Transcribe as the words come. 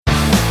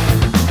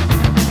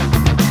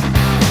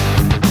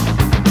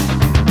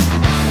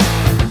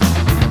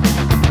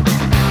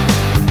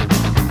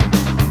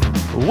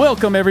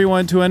Welcome,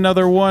 everyone, to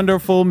another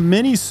wonderful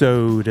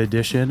Minisode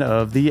edition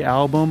of the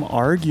Album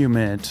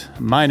Argument.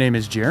 My name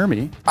is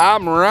Jeremy.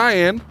 I'm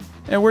Ryan.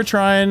 And we're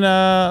trying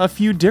a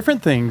few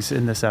different things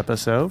in this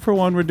episode. For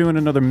one, we're doing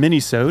another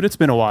Minisode. It's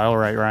been a while,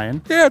 right,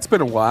 Ryan? Yeah, it's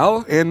been a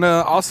while. And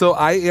also,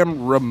 I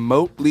am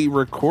remotely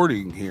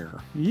recording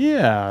here.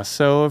 Yeah,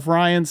 so if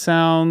Ryan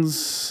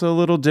sounds a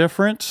little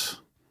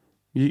different,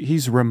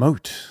 he's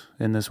remote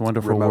in this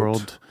wonderful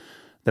world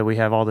that we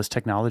have all this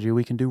technology.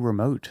 We can do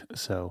remote,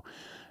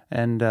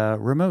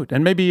 remote.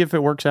 And maybe if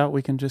it works out,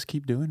 we can just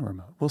keep doing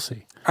remote. We'll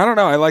see. I don't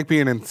know. I like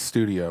being in the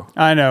studio.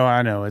 I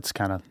know. It's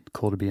kind of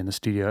cool to be in the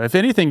studio. If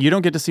anything, you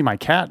don't get to see my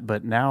cat,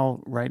 but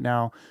right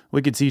now,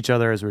 we could see each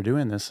other as we're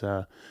doing this.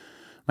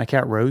 My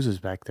cat Rose is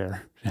back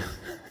there.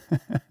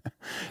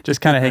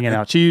 Just kind of hanging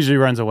out. She usually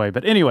runs away.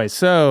 But anyway,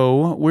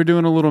 so we're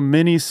doing a little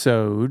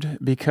mini-sode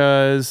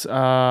because,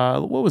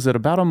 what was it,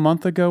 about a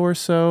month ago or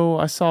so,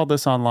 I saw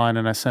this online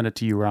and I sent it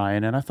to you,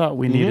 Ryan, and I thought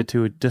we needed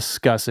to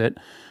discuss it.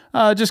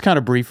 Just kind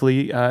of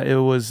briefly,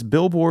 it was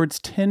Billboard's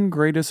 10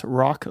 greatest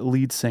rock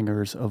lead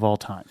singers of all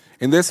time.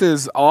 And this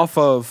is off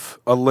of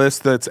a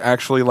list that's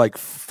actually like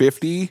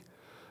 50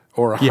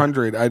 or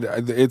 100.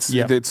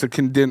 Yeah. It's a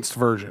condensed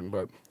version,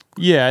 but...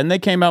 Yeah, and they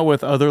came out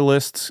with other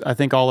lists, I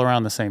think, all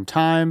around the same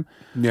time.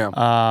 Yeah.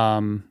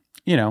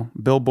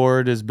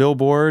 Billboard is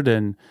Billboard,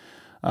 and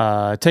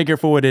take it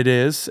for what it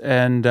is.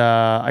 And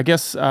I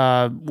guess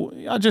I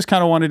just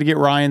kind of wanted to get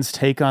Ryan's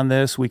take on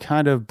this. We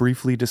kind of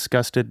briefly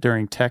discussed it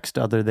during text,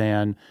 other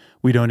than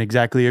we don't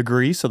exactly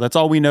agree. So that's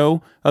all we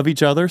know of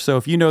each other. So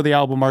if you know the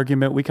album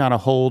argument, we kind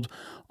of hold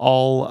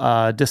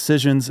all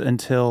decisions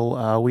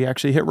until we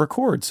actually hit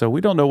record. So we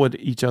don't know what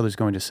each other's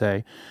going to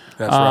say.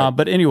 That's right.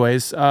 But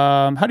anyways,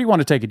 how do you want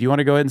to take it? Do you want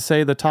to go ahead and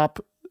say the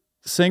top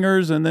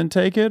singers and then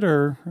take it?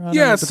 Or it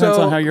depends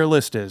on how your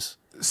list is.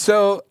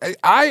 So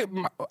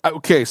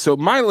so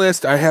my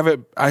list, I have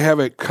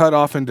it cut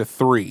off into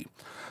 3.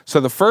 So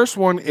the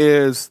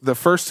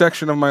first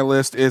section of my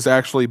list is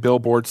actually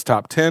Billboard's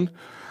top 10.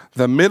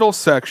 The middle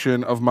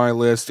section of my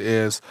list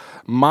is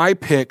my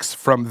picks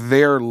from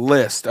their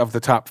list of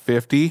the top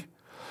 50.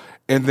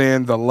 And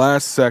then the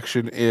last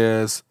section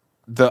is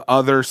the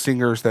other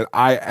singers that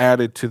I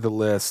added to the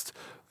list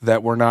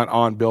that were not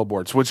on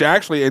Billboard's, which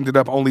actually ended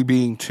up only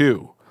being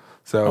 2.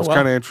 So it's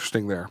kind of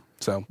interesting there.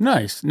 So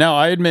nice. Now,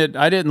 I admit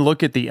I didn't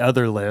look at the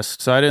other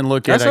list, so I didn't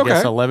look at,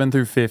 guess, 11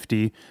 through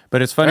 50.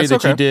 But it's funny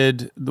that you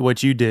did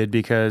what you did,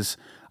 because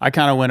I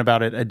kind of went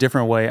about it a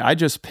different way. I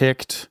just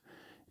picked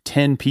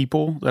 10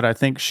 people that I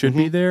think should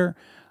be there.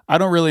 I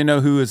don't really know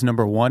who is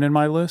number 1 in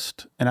my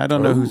list, and I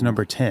don't know who's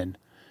number 10.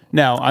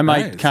 Now, I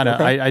might kind of,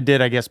 I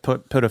did, I guess,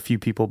 put a few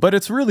people, but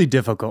it's really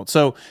difficult.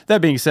 So that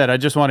being said, I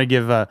just want to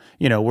give,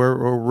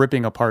 we're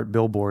ripping apart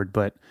Billboard,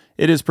 but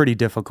it is pretty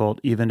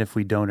difficult, even if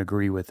we don't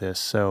agree with this.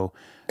 So,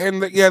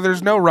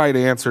 there's no right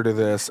answer to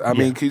this. I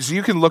mean, because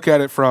you can look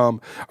at it from,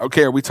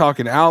 okay, are we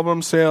talking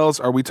album sales?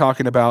 Are we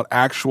talking about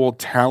actual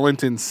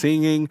talent in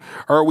singing?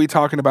 Or are we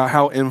talking about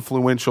how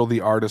influential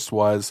the artist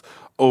was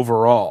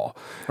overall?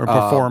 Or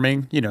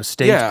performing,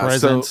 stage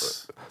presence.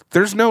 So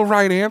there's no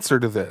right answer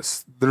to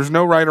this. There's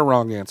no right or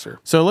wrong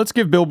answer. So let's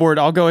give Billboard,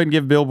 I'll go ahead and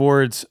give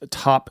Billboard's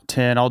top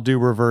 10. I'll do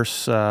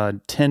reverse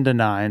 10 to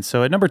 9.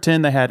 So at number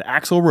 10, they had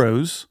Axl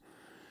Rose.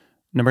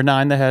 Number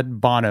 9, they had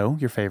Bono,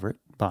 your favorite,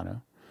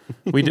 Bono.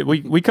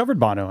 We covered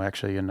Bono,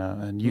 actually, in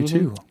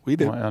U2. We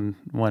did. On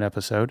one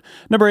episode.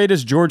 Number 8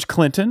 is George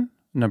Clinton.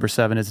 Number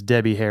 7 is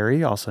Debbie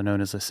Harry, also known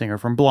as the singer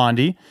from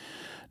Blondie.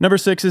 Number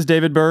 6 is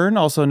David Byrne,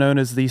 also known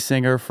as the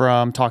singer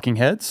from Talking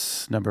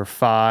Heads. Number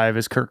 5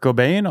 is Kurt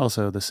Cobain,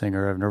 also the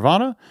singer of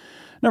Nirvana.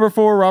 Number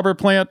 4, Robert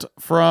Plant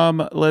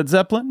from Led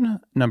Zeppelin.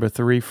 Number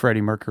 3,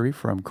 Freddie Mercury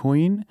from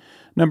Queen.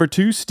 Number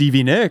 2,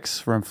 Stevie Nicks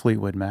from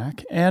Fleetwood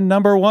Mac. And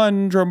number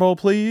 1, drumroll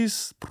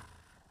please,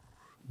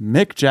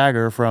 Mick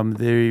Jagger from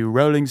the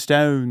Rolling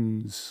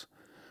Stones.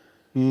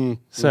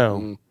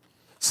 So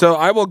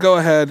I will go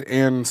ahead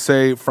and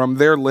say from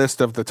their list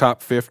of the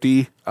top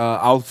 50,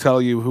 I'll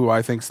tell you who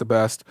I think's the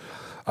best.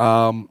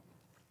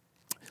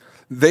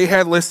 They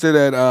had listed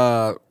at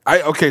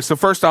so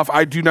first off,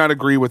 I do not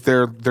agree with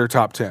their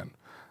top 10.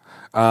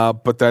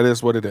 But that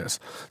is what it is.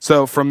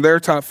 So from their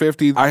top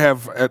 50, I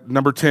have at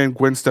number 10,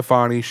 Gwen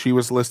Stefani. She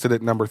was listed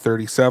at number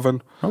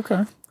 37.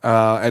 Okay.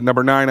 At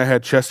number 9, I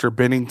had Chester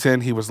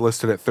Bennington. He was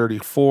listed at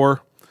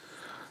 34.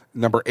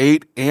 Number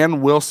 8,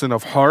 Ann Wilson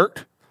of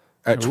Heart.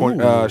 At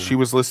she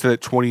was listed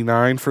at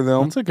 29 for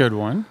them. That's a good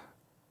one.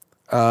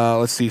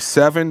 Let's see.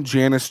 7,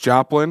 Janis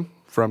Joplin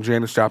from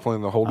Janis Joplin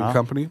and the Holding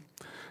Company.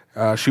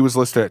 She was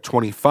listed at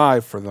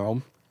 25 for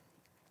them.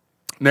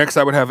 Next,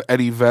 I would have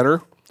Eddie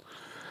Vedder.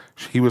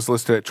 He was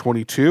listed at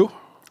 22.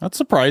 That's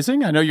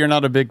surprising. I know you're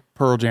not a big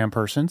Pearl Jam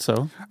person,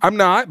 so. I'm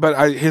not,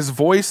 but his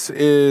voice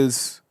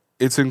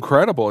it's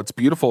incredible. It's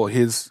beautiful.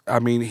 He's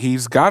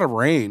got a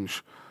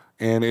range,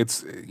 and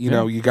it's,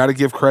 you got to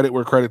give credit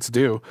where credit's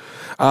due.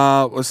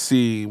 Let's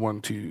see.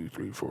 1, 2,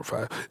 3, 4,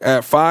 5.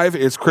 At 5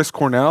 is Chris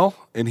Cornell,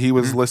 and he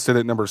was listed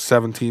at number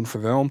 17 for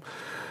them.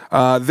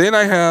 Then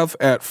I have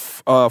at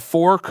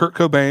 4, Kurt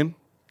Cobain.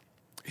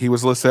 He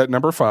was listed at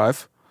number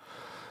 5.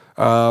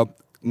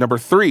 Number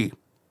 3,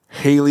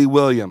 Haley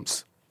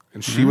Williams,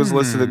 and she was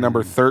listed at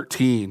number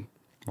 13.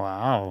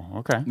 Wow.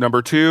 Okay.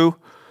 Number 2,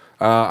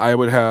 I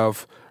would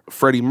have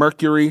Freddie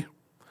Mercury,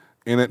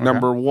 and at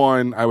number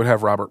 1, I would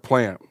have Robert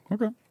Plant.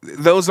 Okay.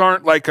 Those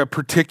aren't like a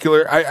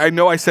particular. I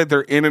know I said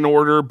they're in an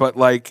order, but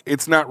like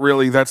it's not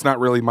really. That's not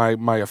really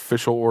my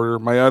official order.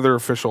 My other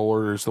official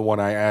order is the one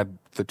I add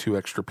the 2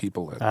 extra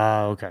people in.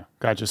 Okay,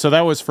 gotcha. So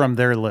that was from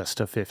their list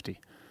of 50.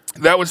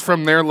 That was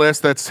from their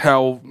list. That's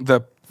how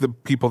the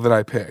people that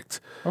I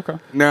picked. Okay.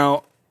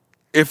 Now,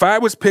 if I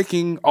was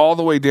picking all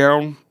the way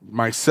down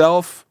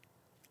myself,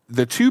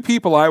 the 2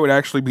 people I would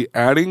actually be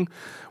adding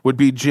would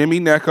be Jimmy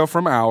Necco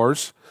from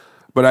Ours,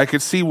 but I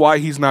could see why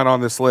he's not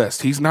on this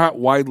list. He's not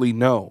widely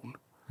known.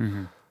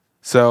 Mm-hmm.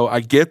 So I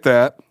get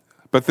that.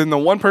 But then the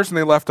one person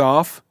they left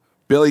off,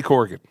 Billy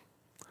Corgan.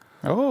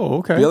 Oh,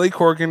 okay. Billy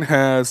Corgan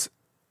has,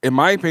 in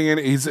my opinion,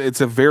 it's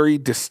a very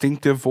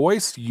distinctive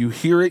voice. You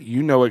hear it,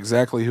 you know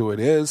exactly who it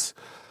is.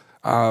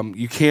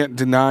 You can't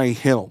deny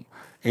him.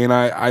 And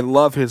I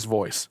love his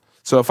voice.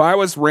 So if I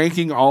was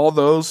ranking all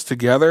those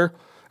together,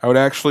 I would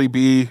actually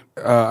be,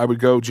 I would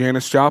go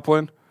Janis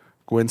Joplin,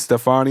 Gwen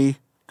Stefani,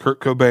 Kurt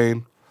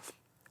Cobain,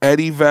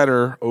 Eddie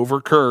Vedder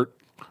over Kurt,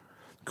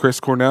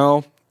 Chris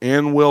Cornell,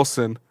 Ann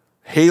Wilson,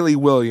 Haley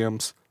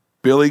Williams,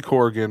 Billy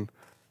Corgan,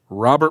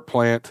 Robert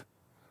Plant,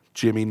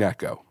 Jimmy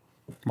Necco.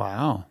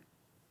 Wow.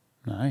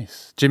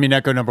 Nice. Jimmy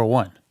Necco number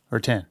 1 or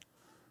 10?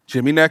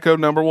 Jimmy Necco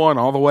number 1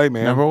 all the way,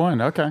 man. Number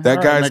 1, okay.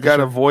 That guy's got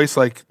a voice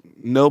like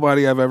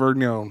nobody I've ever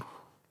known.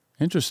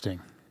 Interesting.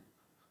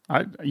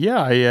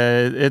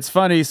 It's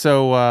funny.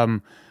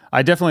 So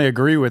I definitely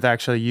agree with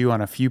actually you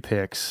on a few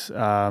picks.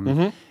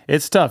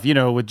 It's tough,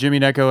 with Jimmy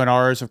Necco and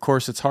Ours. Of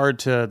course, it's hard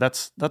to.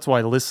 That's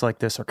why lists like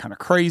this are kind of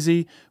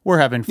crazy. We're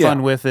having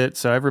fun with it,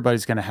 so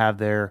everybody's going to have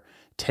their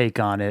take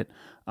on it.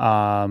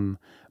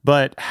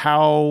 But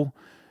how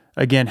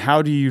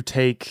do you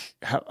take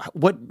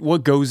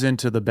what goes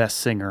into the best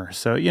singer?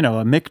 So a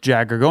Mick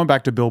Jagger, going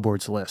back to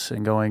Billboard's list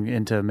and going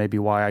into maybe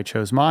why I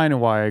chose mine and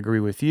why I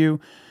agree with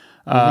you.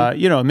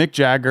 Mick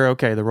Jagger,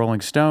 okay, the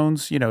Rolling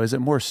Stones, is it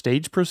more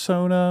stage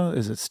persona?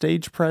 Is it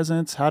stage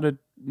presence? How did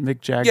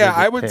Mick Jagger get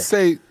I would picked?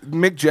 say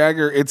Mick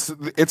Jagger, it's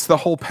the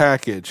whole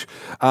package.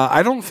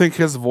 I don't think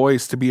his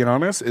voice, to be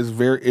honest, is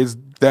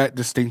that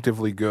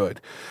distinctively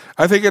good.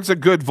 I think it's a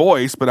good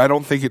voice, but I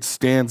don't think it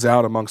stands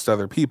out amongst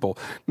other people.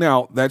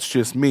 Now, that's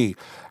just me.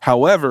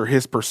 However,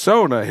 his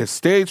persona, his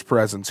stage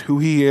presence, who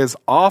he is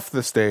off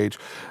the stage,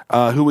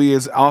 who he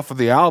is off of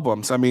the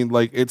albums, I mean,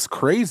 like, it's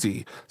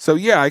crazy. So,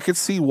 I could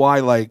see why,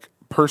 like,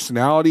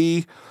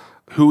 personality,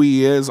 who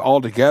he is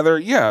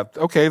altogether,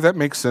 okay, that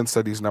makes sense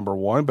that he's number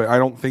 1, but I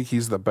don't think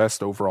he's the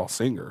best overall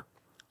singer.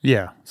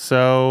 Yeah.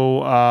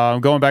 So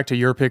going back to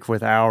your pick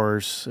with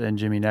Ours and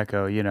Jimmy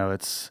Necco,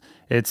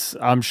 it's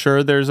I'm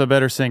sure there's a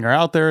better singer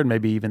out there, and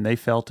maybe even they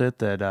felt it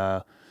that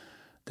I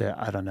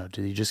don't know.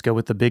 Did you just go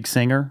with the big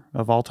singer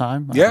of all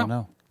time? I don't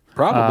know.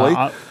 Probably.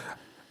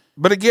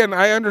 But again,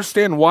 I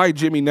understand why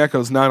Jimmy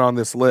Necco's not on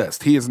this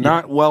list. He is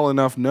not well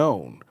enough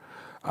known.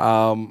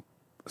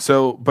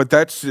 But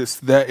that's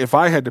just that. If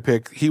I had to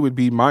pick, he would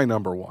be my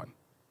number 1.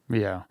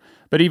 Yeah.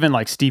 But even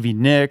like Stevie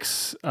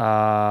Nicks,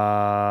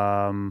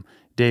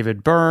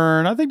 David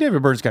Byrne. I think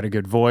David Byrne's got a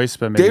good voice,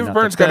 but maybe David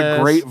Byrne's got a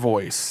great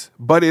voice,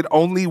 but it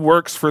only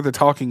works for the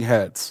Talking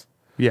Heads.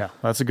 Yeah,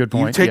 that's a good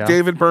point. You take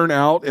David Byrne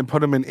out and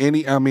put him in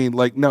any,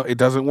 no, it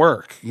doesn't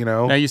work,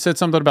 Now, you said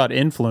something about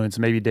influence,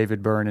 maybe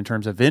David Byrne in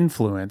terms of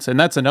influence, and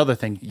that's another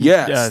thing.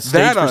 Yes, stage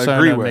that persona, I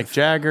agree with. Mick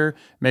Jagger,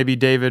 maybe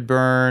David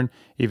Byrne,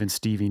 even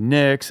Stevie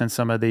Nicks, and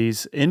some of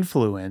these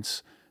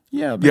influence.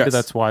 Yeah, maybe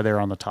that's why they're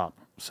on the top.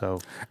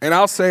 So, and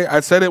I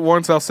said it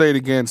once, I'll say it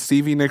again.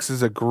 Stevie Nicks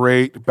is a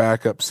great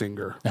backup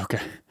singer. Okay.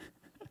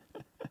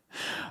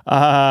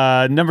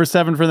 Number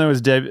 7 for them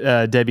was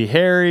Debbie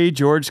Harry,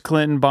 George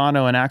Clinton,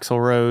 Bono, and Axl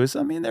Rose.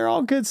 I mean, they're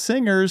all good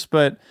singers,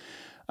 but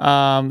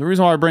the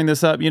reason why I bring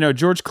this up,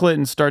 George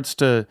Clinton starts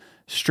to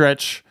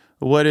stretch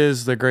what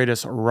is the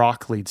greatest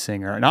rock lead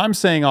singer. And I'm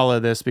saying all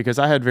of this because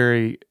I had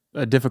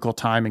a difficult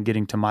time in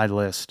getting to my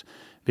list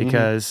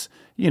because,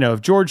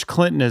 if George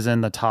Clinton is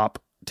in the top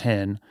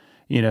 10,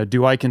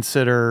 do I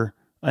consider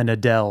an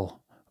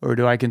Adele or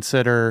do I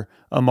consider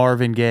a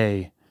Marvin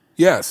Gaye?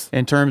 Yes.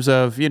 In terms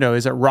of,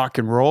 is it rock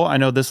and roll? I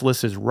know this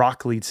list is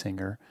rock lead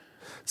singer.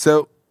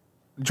 So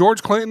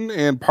George Clinton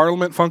and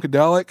Parliament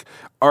Funkadelic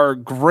are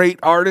great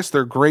artists.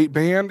 They're a great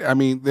band. I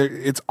mean,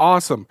 it's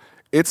awesome.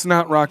 It's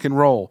not rock and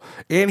roll.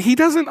 And he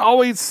doesn't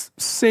always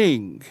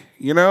sing,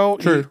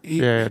 True.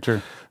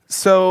 True.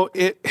 So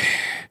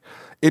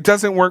it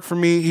doesn't work for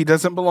me. He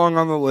doesn't belong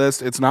on the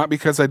list. It's not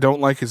because I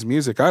don't like his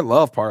music. I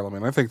love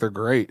Parliament. I think they're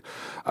great.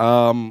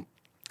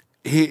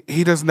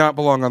 He does not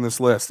belong on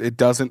this list. It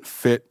doesn't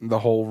fit the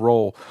whole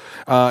role.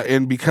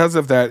 And because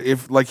of that,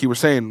 if, like you were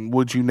saying,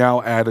 would you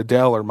now add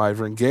Adele or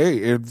Marvin Gaye?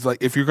 It's like,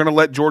 if you're going to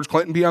let George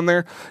Clinton be on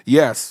there,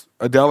 yes,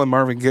 Adele and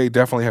Marvin Gaye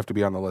definitely have to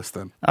be on the list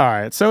then. All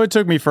right. So it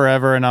took me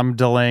forever and I'm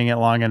delaying it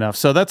long enough.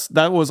 So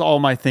that was all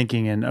my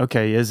thinking. And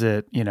okay, is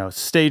it,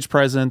 stage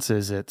presence?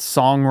 Is it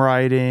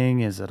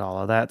songwriting? Is it all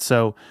of that?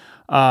 So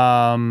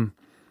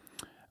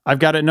I've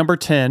got at number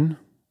 10,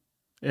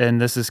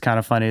 and this is kind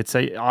of funny. It's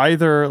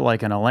either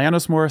like an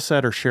Alanis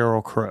Morissette or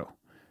Sheryl Crow.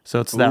 So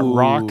it's that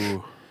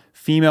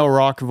female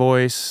rock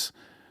voice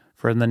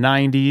from the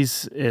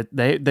 90s.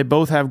 They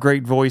both have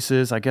great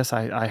voices. I guess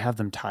I have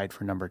them tied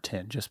for number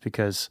 10 just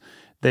because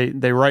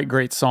they write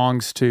great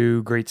songs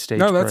too, great stage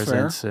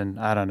presence, fair. And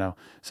I don't know.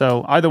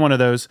 So either one of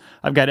those.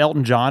 I've got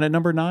Elton John at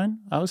number 9.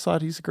 I always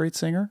thought he's a great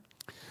singer.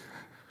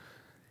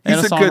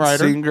 He's a good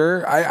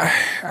singer.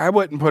 I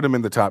wouldn't put him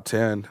in the top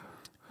 10.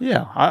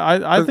 Yeah,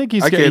 I think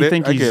he's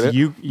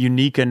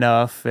unique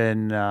enough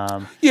and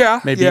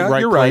maybe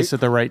right place at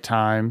the right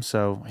time.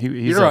 So he's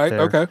you're up right. there.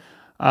 Okay.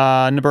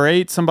 Number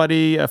 8,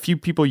 a few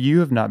people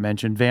you have not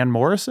mentioned, Van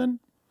Morrison.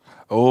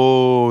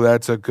 Oh,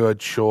 that's a good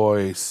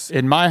choice.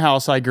 In my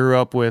house, I grew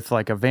up with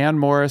like a Van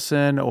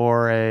Morrison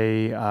or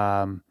a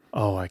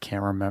I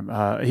can't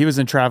remember. He was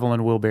in Traveling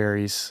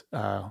Wilburys.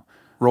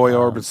 Roy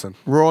Orbison.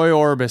 Roy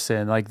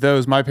Orbison. Like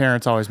those, my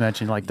parents always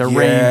mentioned like the range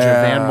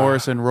of Van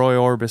Morrison, Roy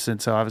Orbison.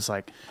 So I was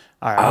like,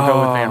 all right, I'll go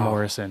with Van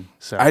Morrison.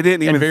 So I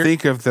didn't even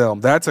think of them.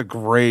 That's a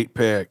great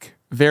pick.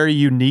 Very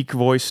unique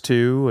voice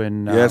too.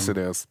 And yes, it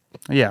is.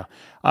 Yeah.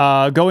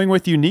 Going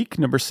with unique,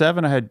 number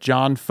 7, I had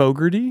John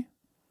Fogerty.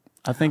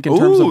 I think in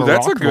terms of a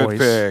that's rock a good voice.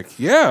 Pick.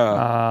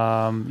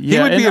 Yeah. He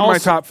would be in my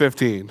top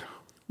 15.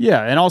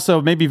 Yeah, and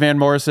also maybe Van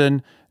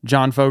Morrison,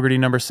 John Fogerty,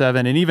 number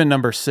 7, and even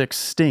number 6,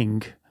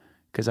 Sting.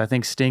 Because I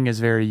think Sting is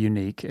very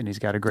unique, and he's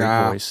got a great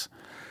voice.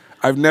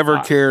 I've never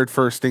cared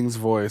for Sting's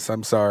voice.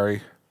 I'm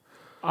sorry.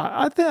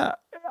 I think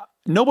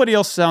nobody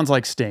else sounds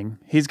like Sting.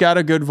 He's got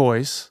a good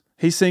voice.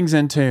 He sings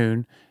in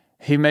tune.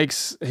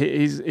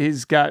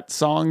 He's got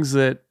songs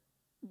that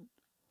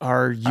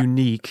are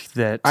unique.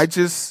 I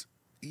just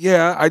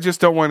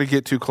don't want to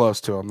get too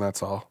close to him.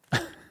 That's all.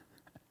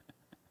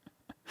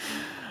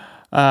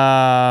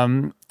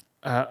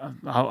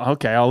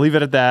 Okay, I'll leave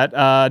it at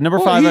that. Number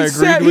 5, I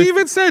agreed with. He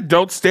even said,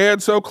 "Don't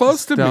stand so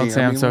close to me." Don't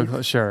stand so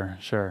close. Sure.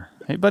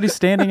 Hey, but he's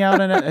standing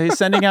out and he's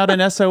sending out an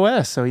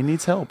SOS, so he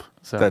needs help.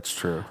 So that's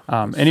true.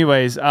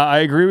 Anyways, I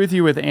agree with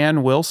you with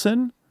Ann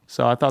Wilson.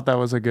 So I thought that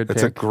was a good pick.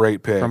 It's a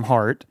great pick from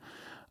Heart.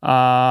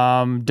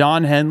 Don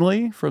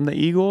Henley from the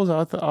Eagles.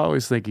 I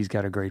always think he's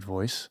got a great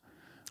voice.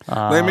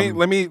 Let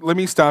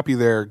me stop you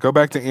there. Go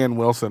back to Ann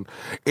Wilson.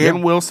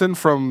 Ann Wilson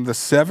from the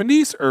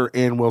 70s or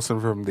Ann Wilson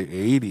from the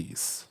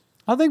 80s?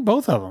 I think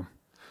both of them.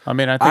 I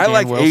mean, I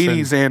like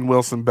 80s Ann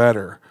Wilson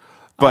better,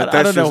 but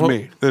that's just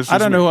me. I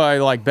don't know who I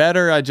like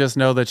better. I just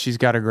know that she's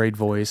got a great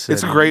voice.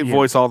 It's a great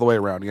voice all the way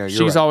around. Yeah,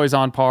 she's always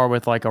on par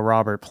with like a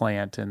Robert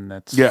Plant, and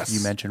that's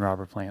you mentioned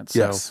Robert Plant. So,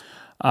 yes.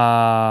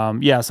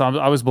 So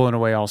I was blown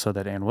away also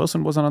that Ann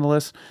Wilson wasn't on the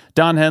list.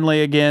 Don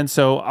Henley again.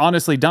 So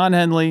honestly, Don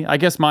Henley, I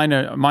guess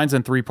mine's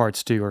in 3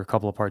 parts too, or a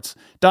couple of parts.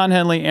 Don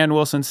Henley, Ann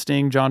Wilson,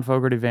 Sting, John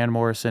Fogerty, Van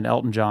Morrison,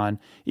 Elton John.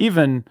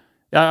 Even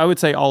I would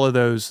say all of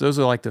those are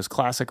like those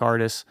classic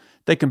artists.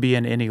 They can be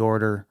in any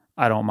order.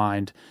 I don't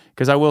mind.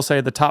 Because I will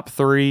say the top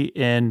 3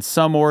 in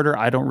some order,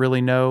 I don't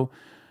really know.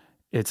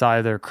 It's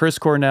either Chris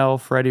Cornell,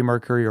 Freddie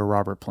Mercury, or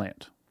Robert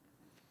Plant.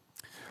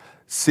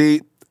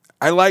 See,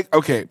 I like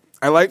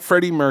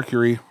Freddie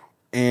Mercury,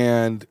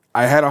 and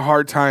I had a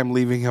hard time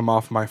leaving him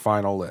off my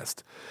final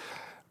list.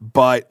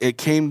 But it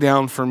came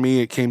down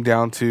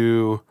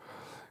to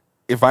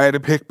if I had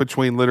to pick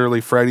between literally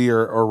Freddie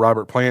or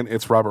Robert Plant,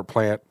 it's Robert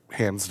Plant,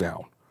 hands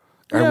down.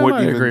 I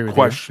wouldn't even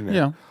question it.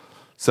 Yeah.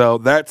 So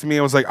that to me,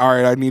 I was like, all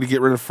right, I need to get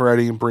rid of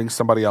Freddie and bring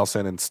somebody else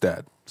in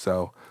instead.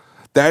 So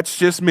that's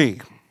just me.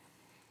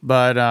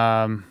 But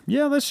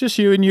that's just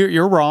you, and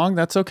you're wrong.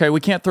 That's okay. We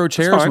can't throw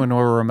chairs when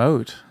we're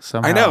remote.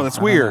 Somehow. I know, that's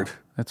weird.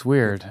 That's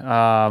weird.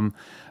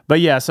 But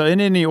yeah, so in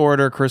any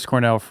order, Chris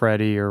Cornell,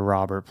 Freddie, or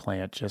Robert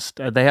Plant, just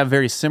they have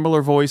very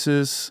similar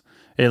voices.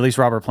 At least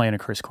Robert Plant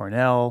and Chris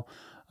Cornell.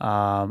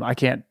 I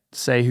can't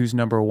say who's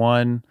number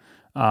 1.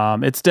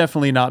 It's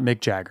definitely not Mick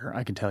Jagger.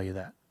 I can tell you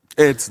that.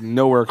 It's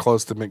nowhere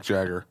close to Mick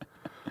Jagger.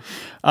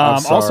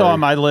 Also on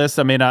my list,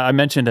 I mean, I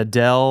mentioned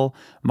Adele,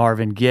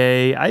 Marvin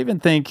Gaye. I even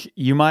think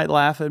you might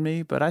laugh at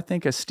me, but I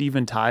think a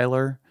Steven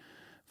Tyler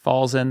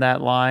falls in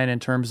that line in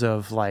terms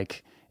of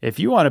like, if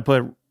you want to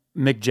put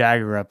Mick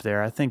Jagger up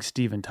there, I think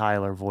Steven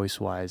Tyler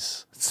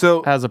voice-wise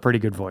has a pretty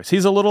good voice.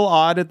 He's a little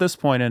odd at this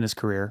point in his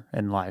career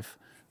and life.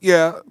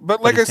 Yeah,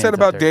 but like I said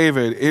about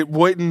David, it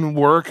wouldn't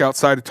work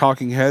outside of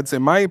Talking Heads.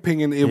 In my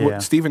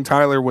opinion, Steven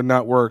Tyler would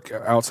not work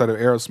outside of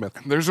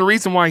Aerosmith. There's a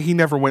reason why he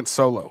never went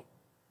solo.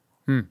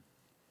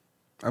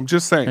 I'm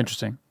just saying.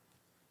 Interesting.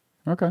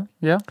 Okay.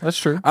 Yeah, that's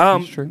true.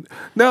 That's true.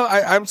 No,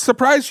 I'm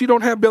surprised you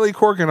don't have Billy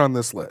Corgan on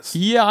this list.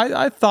 Yeah,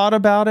 I thought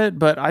about it,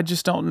 but I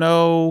just don't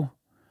know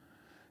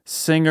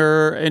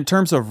singer in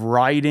terms of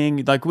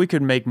writing. Like we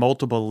could make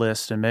multiple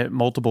lists and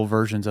multiple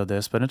versions of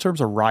this, but in terms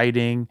of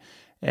writing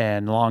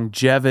and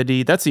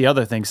longevity, that's the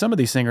other thing. Some of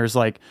these singers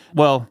it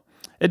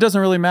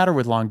doesn't really matter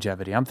with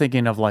longevity. I'm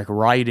thinking of like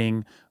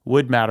writing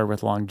would matter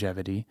with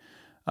longevity.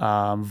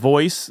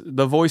 Voice,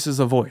 the voice is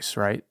a voice,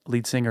 right?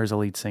 Lead singer is a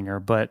lead singer,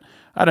 but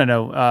I don't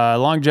know.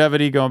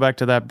 Longevity, going back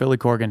to that, Billy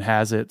Corgan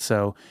has it.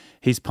 So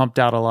he's pumped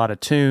out a lot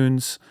of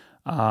tunes.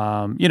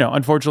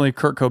 Unfortunately,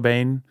 Kurt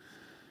Cobain,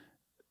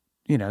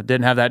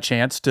 didn't have that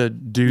chance to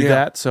do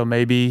that. So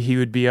maybe he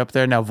would be up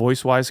there. Now,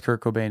 voice-wise,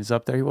 Kurt Cobain is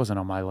up there. He wasn't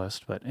on my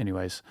list, but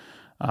anyways.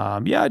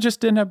 I just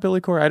didn't have Billy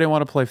Corgan. I didn't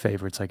want to play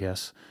favorites, I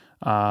guess.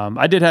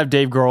 I did have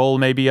Dave Grohl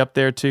maybe up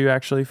there too,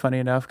 actually, funny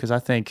enough, because I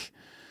think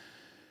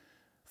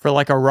for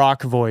like a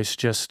rock voice,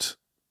 just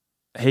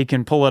he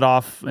can pull it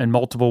off in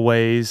multiple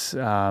ways. He's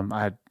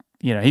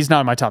not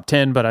in my top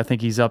 10, but I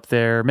think he's up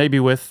there. Maybe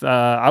with,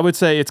 I would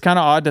say it's kind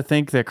of odd to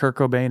think that Kurt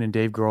Cobain and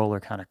Dave Grohl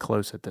are kind of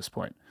close at this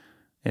point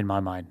in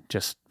my mind,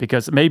 just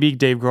because maybe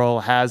Dave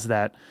Grohl has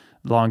that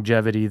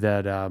longevity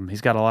that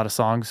he's got a lot of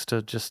songs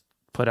to just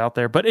put out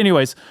there. But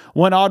anyways,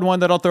 one odd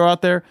one that I'll throw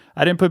out there,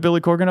 I didn't put Billy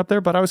Corgan up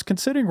there, but I was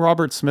considering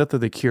Robert Smith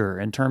of The Cure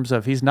in terms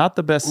of he's not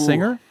the best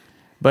singer,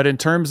 but in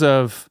terms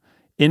of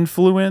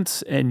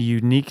influence and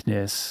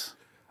uniqueness.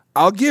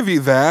 I'll give you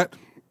that.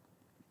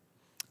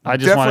 I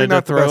just wanted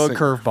to throw a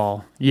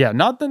curveball. Yeah,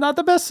 not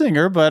the best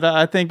singer, but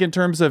I think in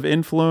terms of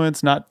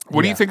influence, not.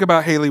 What do you think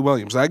about Hayley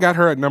Williams? I got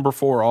her at number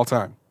 4 all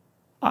time.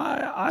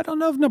 I don't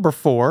know if number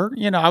 4.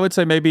 I would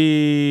say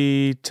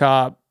maybe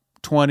top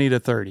 20 to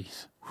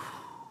 30s.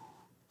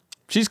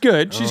 She's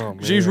good. She's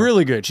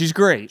really good. She's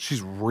great.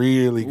 She's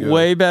really good.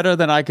 Way better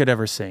than I could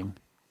ever sing.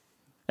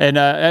 And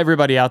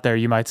everybody out there,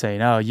 you might say,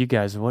 "No, you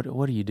guys, what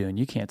are you doing?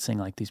 You can't sing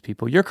like these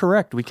people." You're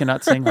correct. We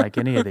cannot sing like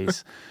any of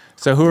these.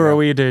 So who are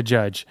we to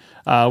judge?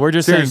 We're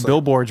just saying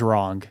Billboard's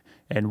wrong,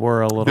 and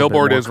we're a little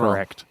Billboard bit more is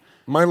correct.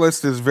 Wrong. My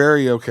list is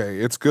very okay.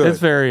 It's good. It's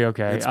very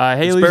okay.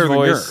 Haley's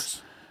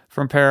voice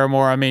from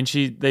Paramore. I mean,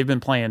 they've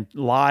been playing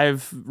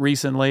live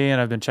recently,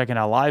 and I've been checking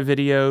out live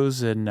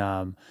videos,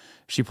 and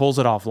she pulls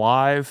it off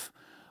live.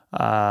 She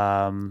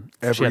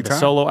had the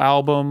solo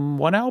album,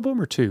 1 album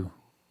or 2?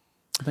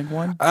 I think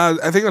 1.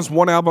 I think it's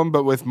 1 album,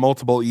 but with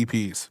multiple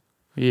EPs.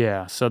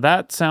 Yeah, so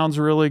that sounds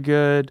really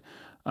good.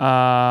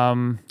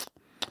 We'll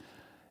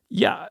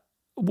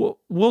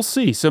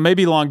see. So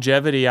maybe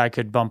longevity, I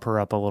could bump her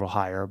up a little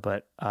higher,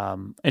 but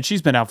and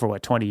she's been out for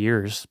 20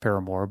 years,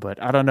 Paramore.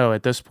 But I don't know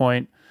at this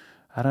point.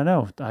 I don't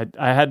know.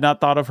 I had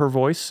not thought of her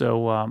voice,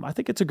 so I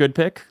think it's a good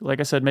pick. Like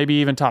I said, maybe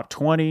even top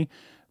 20,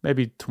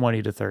 maybe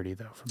 20 to 30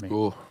 though for me.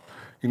 Ooh.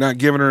 You're not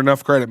giving her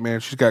enough credit, man.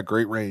 She's got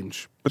great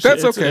range. But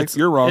that's okay.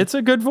 You're wrong. It's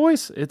a good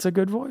voice. It's a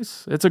good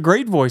voice. It's a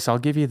great voice. I'll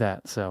give you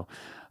that. So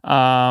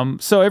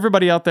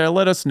everybody out there,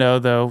 let us know,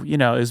 though.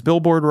 Is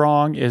Billboard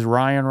wrong? Is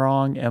Ryan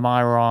wrong? Am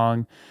I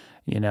wrong?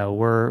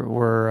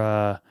 We're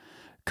a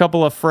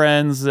couple of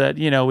friends that,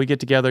 we get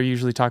together,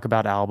 usually talk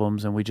about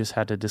albums, and we just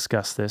had to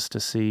discuss this to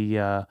see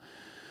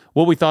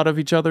what we thought of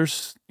each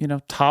other's,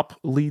 top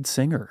lead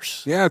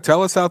singers. Yeah,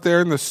 tell us out there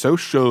in the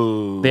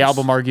socials.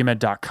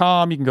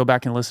 Thealbumargument.com. You can go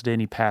back and listen to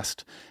any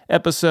past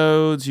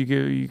episodes.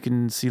 You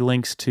can see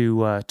links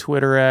to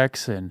Twitter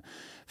X and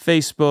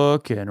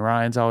Facebook, and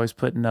Ryan's always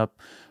putting up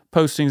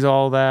postings,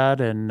 all that.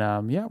 And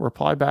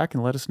reply back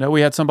and let us know.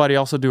 We had somebody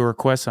also do a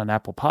request on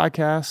Apple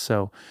Podcasts,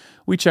 so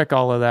we check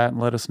all of that and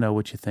let us know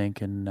what you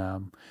think. And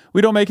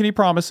we don't make any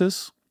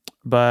promises,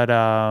 but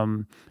I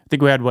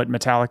think we had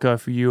Metallica a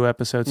few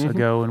episodes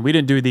ago, and we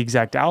didn't do the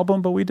exact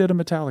album, but we did a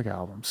Metallica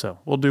album, so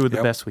we'll do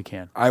the best we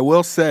can. I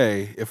will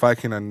say, if I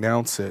can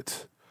announce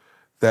it,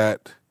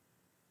 that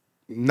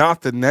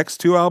not the next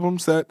 2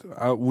 albums that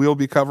we'll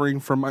be covering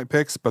from my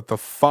picks, but the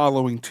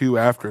following 2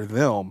 after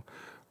them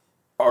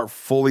are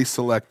fully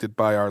selected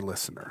by our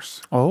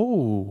listeners.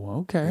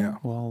 Oh, okay. Yeah.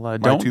 Well,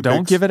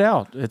 don't give it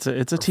out. It's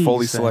a tease.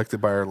 Fully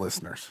selected by our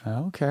listeners.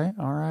 Okay,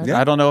 all right.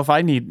 Yeah. I don't know if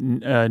I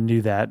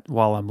knew that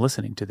while I'm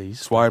listening to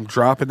these. That's why I'm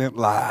dropping it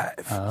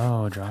live.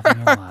 Oh,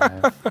 dropping it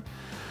live.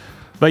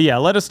 But yeah,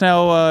 let us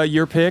know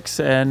your picks,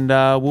 and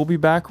we'll be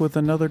back with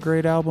another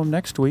great album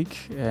next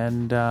week.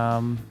 And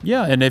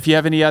and if you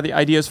have any other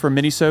ideas for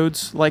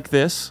minisodes like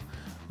this,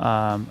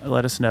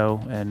 let us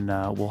know, and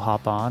we'll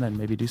hop on and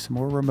maybe do some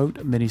more remote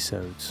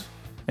minisodes.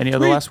 Any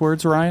other last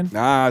words, Ryan?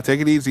 Nah,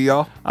 take it easy,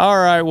 y'all. All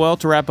right, well,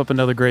 to wrap up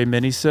another great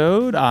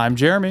minisode, I'm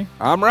Jeremy.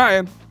 I'm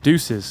Ryan.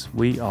 Deuces,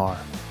 we are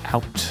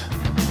out.